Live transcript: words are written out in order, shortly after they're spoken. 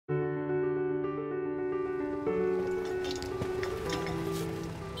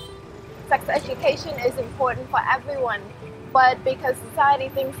sex education is important for everyone, but because society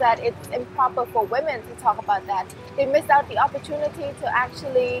thinks that it's improper for women to talk about that, they miss out the opportunity to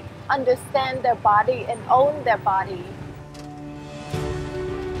actually understand their body and own their body.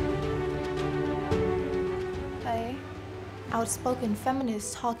 Outspoken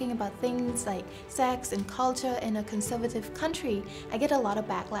feminists talking about things like sex and culture in a conservative country, I get a lot of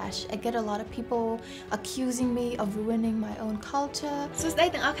backlash. I get a lot of people accusing me of ruining my own culture. សួស្តី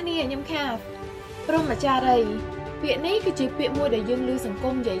ទាំងអស់គ្នាខ្ញុំខាព្រហ្មចារីពាក្យនេះគឺជាពាក្យមួយដែលយើងឮសង្គ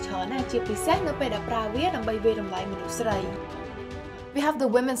មនិយាយច្រើនណាស់ជាពិសេសនៅពេលដែលប្រើវាដើម្បីវាយតម្លៃមនុស្សស្រី We have the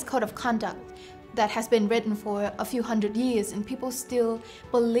Women's Code of Conduct that has been written for a few hundred years, and people still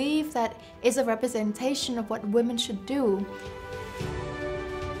believe that it's a representation of what women should do.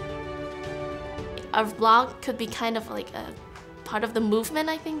 Our blog could be kind of like a part of the movement,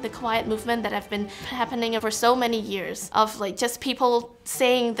 I think, the quiet movement that have been happening for so many years of like just people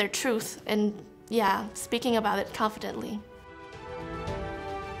saying their truth and speaking about it confidently.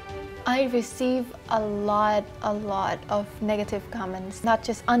 I receive a lot of negative comments, not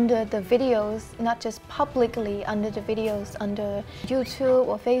just under the videos, not just publicly under the videos, under YouTube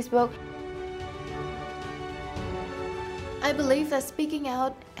or Facebook. I believe that speaking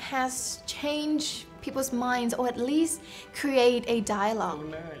out has changed people's minds, or at least create a dialogue.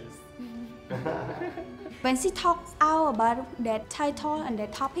 Nice. When she talks out about that title and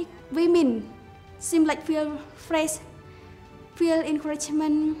that topic, women seem like feel fresh, feel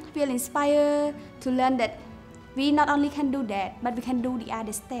encouragement, feel inspired to learn that we not only can do that, but we can do the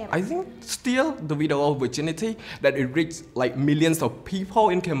other step. I think still the video of virginity, that it reached like millions of people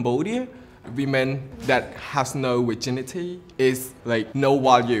in Cambodia. Women that has no virginity is like no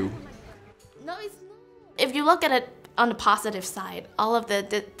value. No, it's not. If you look at it on the positive side, all of the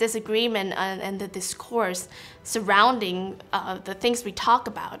disagreement and the discourse surrounding the things we talk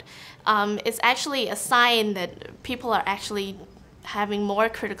about, it's actually a sign that people are actually having more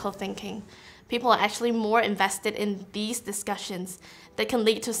critical thinking. People are actually more invested in these discussions that can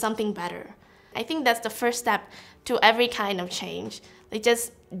lead to something better. I think that's the first step to every kind of change. Like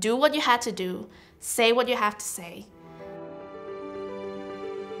just do what you had to do, say what you have to say,